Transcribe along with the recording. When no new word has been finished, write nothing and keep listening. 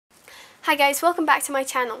Hi guys, welcome back to my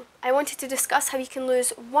channel. I wanted to discuss how you can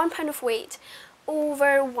lose 1 pound of weight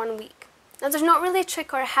over 1 week. Now there's not really a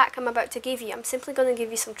trick or a hack I'm about to give you, I'm simply going to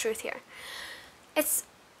give you some truth here. It's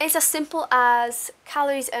as simple as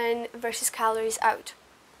calories in versus calories out.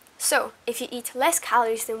 So if you eat less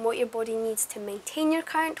calories than what your body needs to maintain your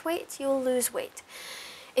current weight, you'll lose weight.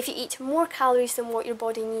 If you eat more calories than what your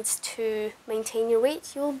body needs to maintain your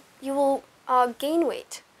weight, you will gain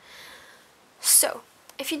weight. So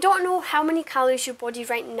if you don't know how many calories your body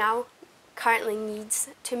right now currently needs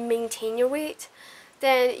to maintain your weight,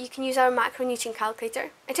 then you can use our macronutrient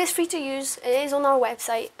calculator. It is free to use, it is on our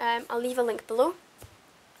website, I'll leave a link below.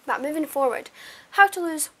 But moving forward, how to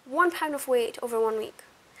lose 1 pound of weight over 1 week.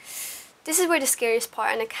 This is where the scariest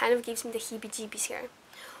part, and it kind of gives me the heebie-jeebies here.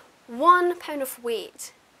 1 pound of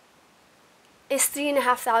weight is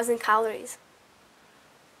 3,500 calories.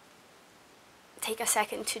 Take a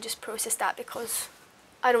second to just process that because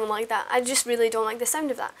I don't like that. I just really don't like the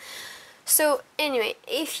sound of that. So anyway,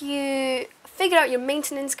 if you figure out your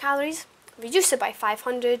maintenance calories, reduce it by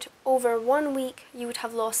 500, over 1 week you would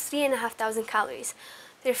have lost 3,500 calories.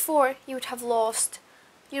 Therefore, you would have lost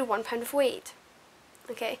your 1 pound of weight.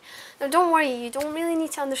 Okay, now don't worry, you don't really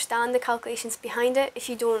need to understand the calculations behind it if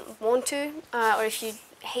you don't want to, or if you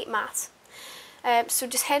hate maths. So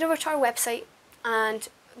just head over to our website and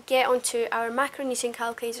get onto our macronutrient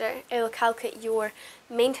calculator. It will calculate your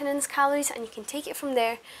maintenance calories and you can take it from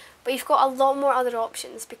there. But you've got a lot more other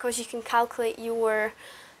options because you can calculate your,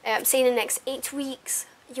 say in the next 8 weeks,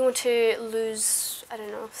 you want to lose, I don't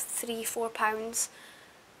know, 3-4 pounds.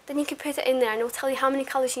 Then you can put it in there and it will tell you how many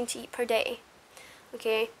calories you need to eat per day.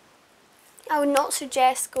 Okay, I would not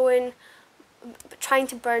suggest trying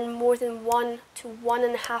to burn more than 1 to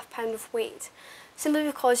 1.5 pound of weight, simply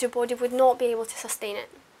because your body would not be able to sustain it.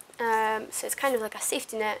 So it's kind of like a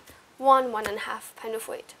safety net, 1.5 pound of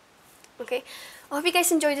weight. Okay, I hope you guys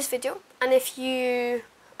enjoyed this video, and if you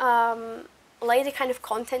like the kind of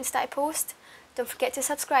contents that I post, don't forget to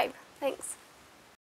subscribe. Thanks.